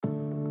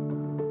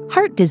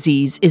Heart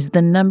disease is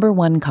the number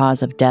one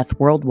cause of death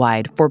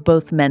worldwide for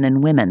both men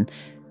and women.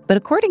 But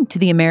according to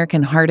the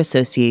American Heart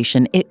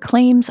Association, it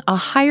claims a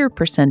higher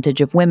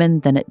percentage of women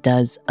than it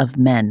does of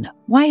men.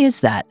 Why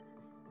is that?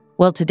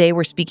 Well, today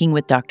we're speaking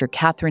with Dr.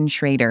 Katherine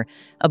Schrader,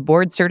 a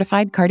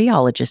board-certified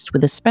cardiologist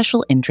with a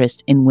special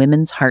interest in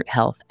women's heart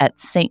health at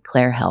St.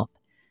 Clair Health.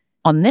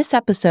 On this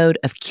episode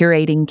of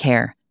Curating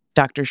Care,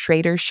 Dr.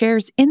 Schrader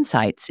shares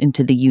insights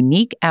into the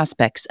unique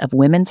aspects of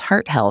women's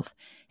heart health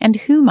and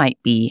who might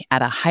be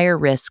at a higher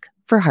risk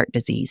for heart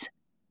disease.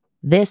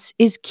 This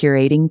is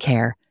Curating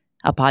Care,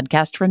 a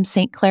podcast from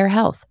St. Clair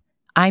Health.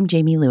 I'm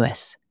Jamie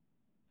Lewis.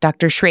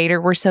 Dr. Schrader,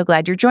 we're so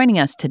glad you're joining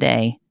us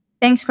today.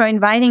 Thanks for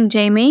inviting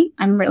Jamie.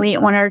 I'm really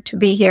honored to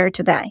be here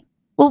today.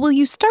 Well, will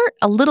you start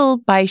a little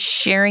by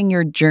sharing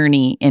your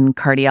journey in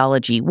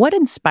cardiology? What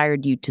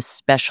inspired you to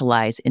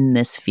specialize in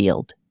this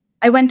field?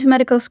 I went to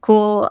medical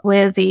school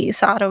with the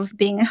thought of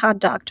being a heart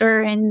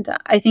doctor, and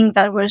I think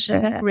that was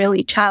a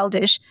really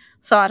childish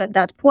thought at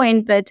that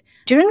point. But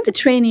during the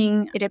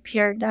training, it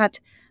appeared that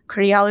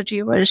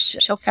cardiology was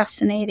so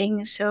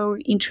fascinating, so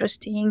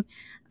interesting,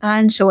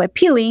 and so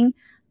appealing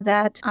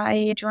that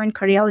I joined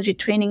cardiology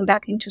training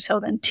back in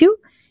 2002.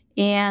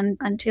 And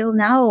until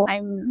now,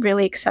 I'm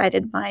really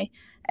excited by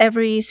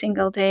every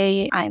single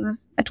day I'm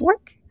at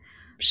work.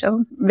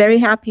 So very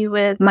happy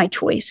with my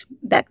choice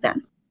back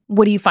then.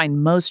 What do you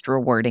find most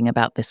rewarding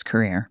about this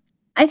career?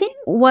 I think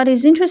what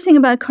is interesting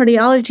about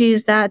cardiology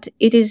is that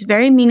it is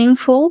very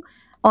meaningful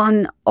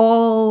on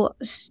all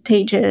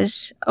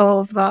stages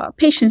of a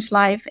patient's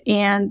life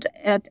and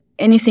at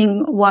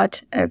anything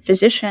what a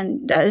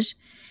physician does.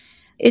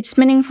 It's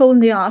meaningful in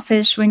the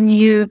office when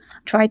you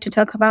try to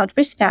talk about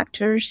risk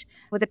factors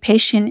with a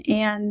patient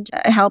and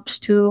helps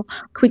to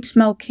quit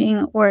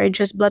smoking or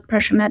adjust blood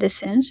pressure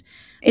medicines.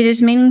 It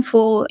is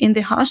meaningful in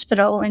the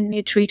hospital when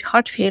you treat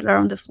heart failure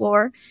on the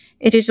floor.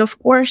 It is, of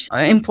course,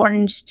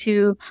 important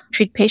to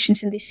treat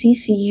patients in the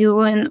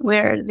CCU and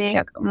where they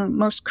are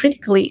most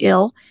critically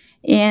ill.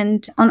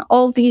 And on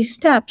all these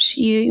steps,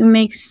 you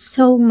make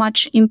so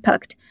much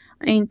impact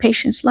in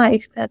patients'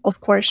 life that, of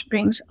course,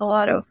 brings a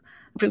lot of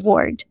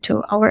reward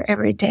to our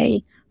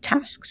everyday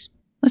tasks.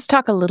 Let's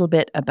talk a little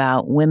bit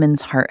about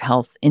women's heart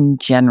health in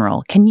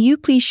general. Can you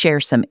please share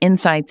some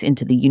insights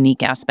into the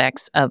unique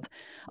aspects of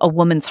a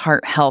woman's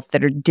heart health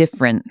that are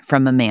different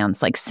from a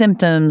man's, like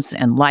symptoms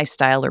and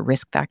lifestyle or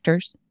risk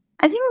factors?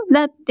 I think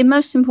that the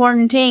most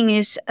important thing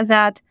is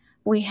that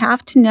we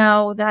have to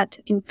know that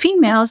in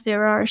females,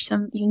 there are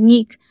some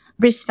unique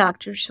risk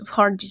factors of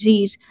heart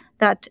disease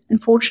that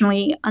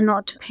unfortunately are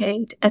not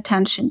paid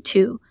attention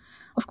to.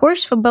 Of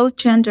course, for both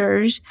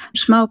genders,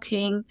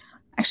 smoking,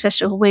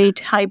 excessive weight,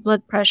 high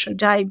blood pressure,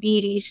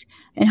 diabetes,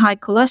 and high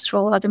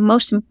cholesterol are the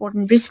most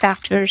important risk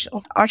factors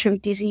of artery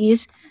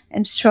disease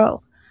and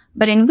stroke.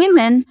 But in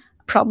women,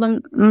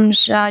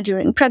 problems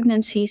during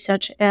pregnancy,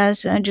 such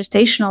as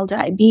gestational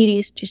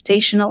diabetes,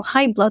 gestational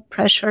high blood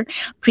pressure,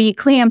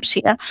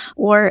 preeclampsia,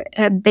 or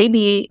a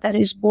baby that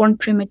is born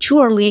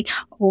prematurely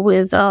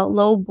with a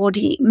low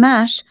body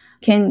mass,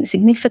 can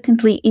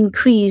significantly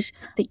increase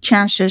the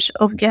chances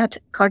of get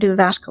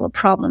cardiovascular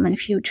problem in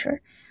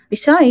future.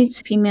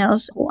 Besides,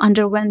 females who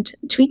underwent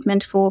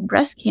treatment for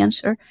breast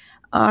cancer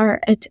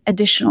are at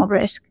additional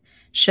risk.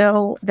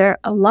 So there are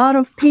a lot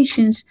of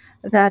patients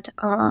that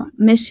are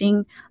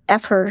missing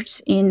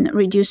efforts in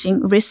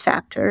reducing risk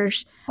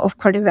factors of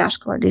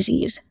cardiovascular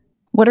disease.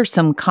 What are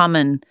some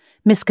common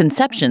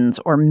misconceptions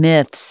or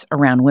myths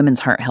around women's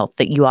heart health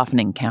that you often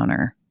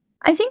encounter?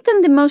 I think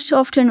that the most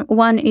often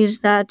one is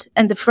that,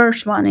 and the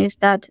first one is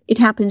that it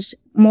happens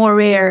more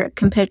rare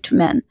compared to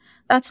men.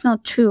 That's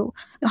not true.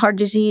 Heart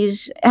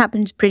disease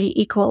happens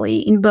pretty equally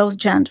in both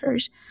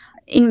genders.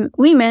 In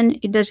women,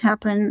 it does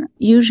happen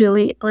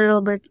usually a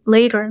little bit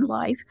later in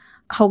life.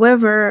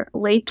 However,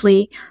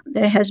 lately,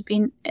 there has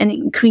been an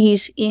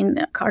increase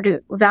in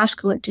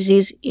cardiovascular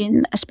disease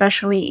in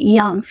especially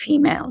young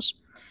females.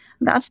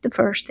 That's the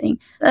first thing.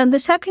 The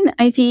second,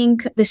 I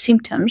think, the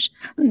symptoms.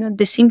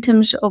 The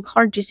symptoms of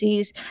heart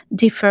disease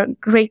differ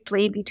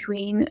greatly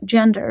between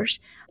genders.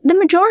 The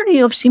majority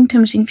of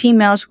symptoms in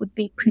females would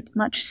be pretty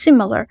much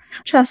similar: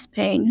 chest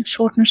pain,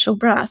 shortness of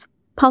breath,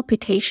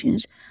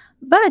 palpitations.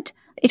 But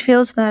it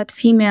feels that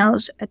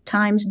females at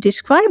times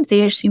describe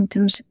their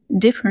symptoms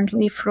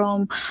differently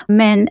from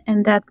men,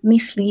 and that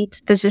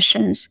misleads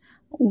physicians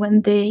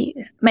when they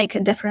make a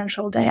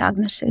differential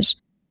diagnosis.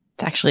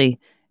 It's actually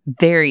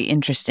very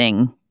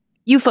interesting.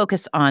 You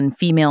focus on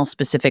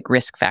female-specific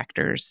risk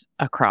factors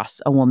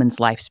across a woman's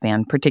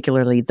lifespan,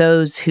 particularly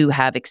those who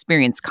have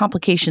experienced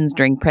complications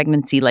during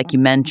pregnancy, like you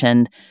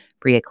mentioned,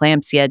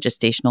 preeclampsia,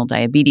 gestational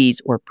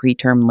diabetes, or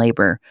preterm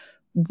labor.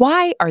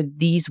 Why are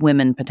these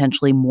women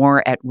potentially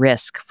more at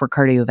risk for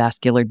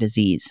cardiovascular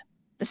disease?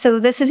 So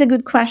this is a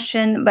good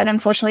question, but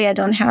unfortunately, I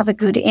don't have a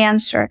good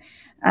answer.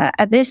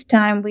 At this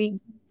time, we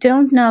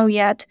don't know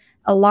yet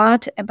a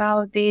lot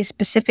about the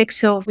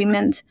specifics of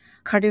women's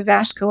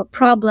cardiovascular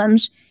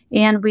problems,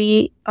 and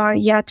we are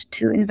yet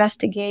to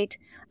investigate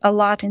a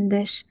lot in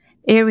this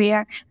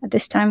area. At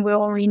this time, we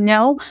already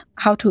know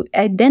how to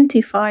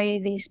identify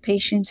these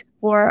patients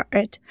who are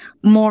at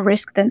more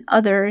risk than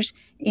others,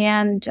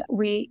 and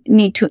we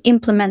need to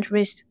implement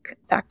risk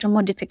factor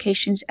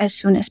modifications as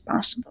soon as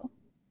possible.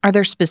 Are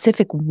there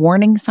specific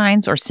warning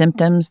signs or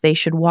symptoms they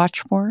should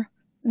watch for?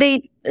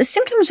 The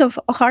symptoms of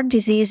heart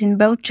disease in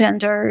both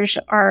genders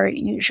are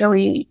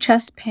usually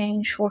chest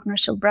pain,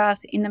 shortness of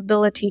breath,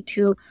 inability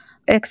to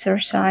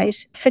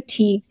exercise,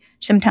 fatigue,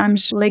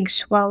 sometimes leg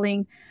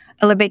swelling,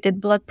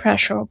 elevated blood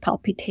pressure, or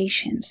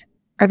palpitations.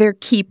 Are there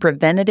key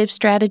preventative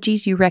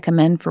strategies you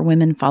recommend for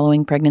women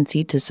following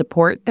pregnancy to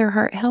support their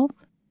heart health?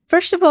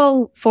 First of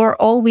all,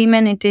 for all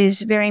women, it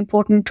is very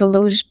important to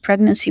lose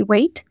pregnancy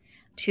weight,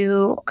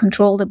 to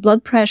control the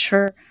blood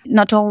pressure,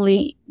 not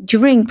only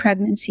during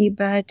pregnancy,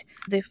 but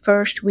the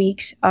first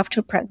weeks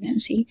after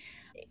pregnancy.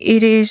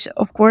 It is,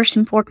 of course,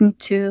 important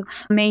to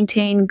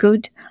maintain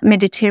good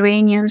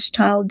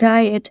Mediterranean-style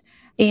diet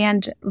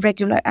and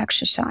regular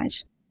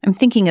exercise. I'm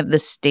thinking of the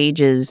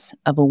stages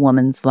of a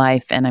woman's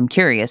life, and I'm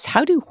curious,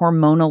 how do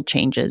hormonal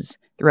changes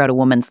throughout a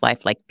woman's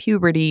life, like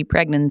puberty,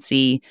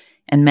 pregnancy,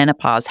 and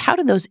menopause, how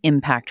do those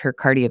impact her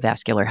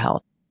cardiovascular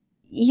health?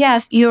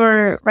 Yes,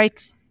 you're right,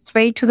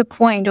 straight to the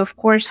point. Of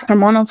course,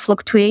 hormonal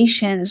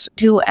fluctuations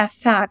do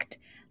affect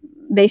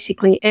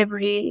basically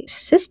every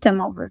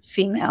system of a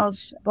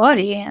female's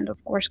body and,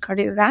 of course,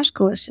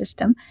 cardiovascular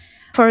system.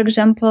 For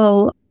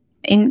example,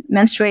 in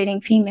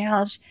menstruating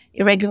females,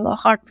 irregular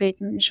heart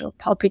rhythms or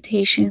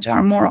palpitations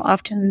are more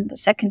often the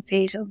second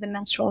phase of the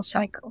menstrual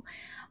cycle.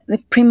 The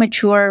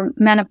premature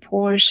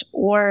menopause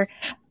or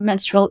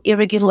menstrual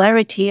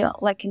irregularity,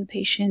 like in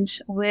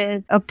patients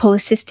with a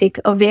polycystic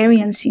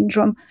ovarian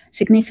syndrome,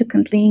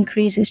 significantly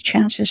increases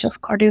chances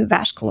of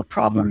cardiovascular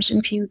problems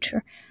in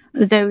future.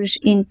 Those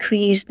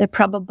increase the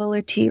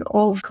probability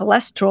of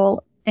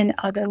cholesterol and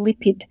other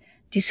lipid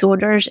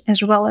disorders,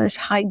 as well as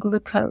high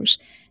glucose,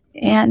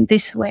 and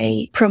this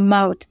way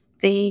promote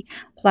the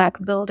plaque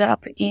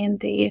buildup in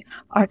the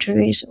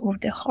arteries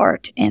of the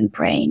heart and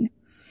brain.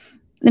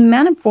 The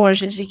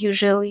menopause is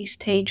usually a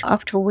stage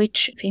after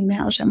which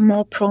females are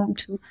more prone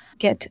to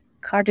get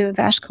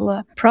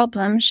cardiovascular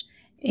problems,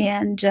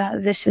 and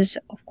this is,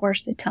 of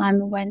course, the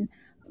time when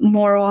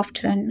more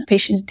often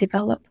patients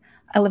develop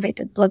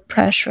elevated blood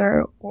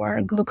pressure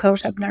or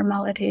glucose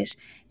abnormalities,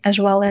 as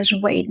well as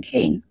weight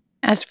gain.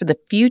 As for the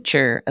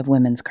future of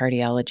women's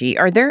cardiology,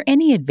 are there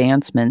any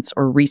advancements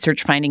or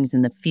research findings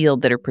in the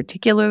field that are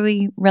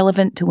particularly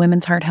relevant to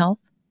women's heart health?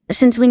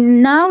 Since we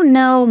now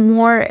know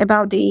more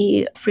about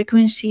the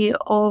frequency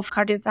of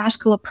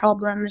cardiovascular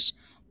problems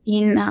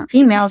in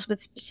females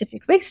with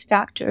specific risk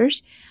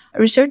factors,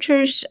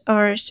 researchers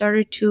are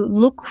started to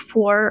look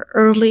for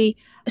early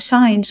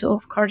signs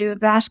of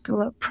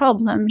cardiovascular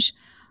problems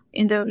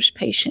in those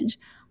patients.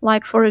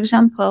 Like, for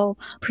example,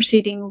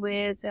 proceeding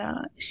with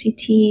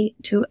CT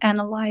to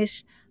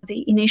analyze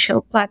the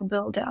initial plaque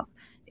buildup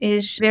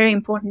is very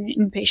important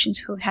in patients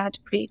who had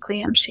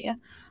preeclampsia.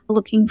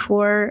 Looking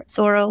for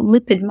thorough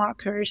lipid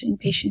markers in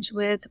patients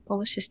with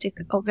polycystic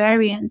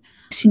ovarian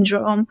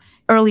syndrome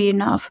early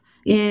enough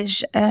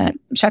is a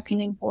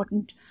second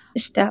important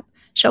step.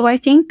 So I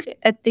think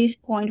at this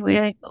point we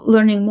are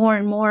learning more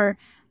and more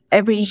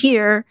every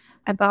year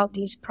about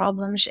these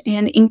problems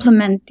and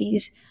implement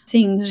these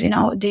things in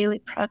our daily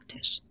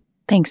practice.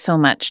 Thanks so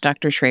much,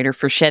 Dr. Schrader,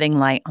 for shedding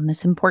light on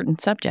this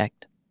important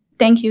subject.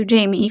 Thank you,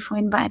 Jamie, for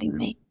inviting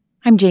me.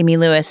 I'm Jamie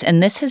Lewis,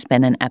 and this has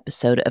been an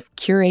episode of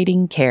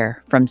Curating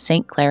Care from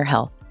St. Clair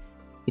Health.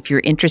 If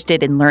you're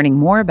interested in learning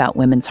more about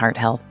women's heart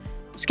health,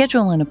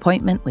 schedule an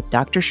appointment with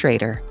Dr.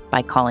 Schrader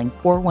by calling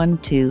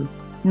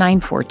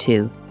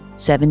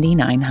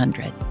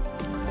 412-942-7900.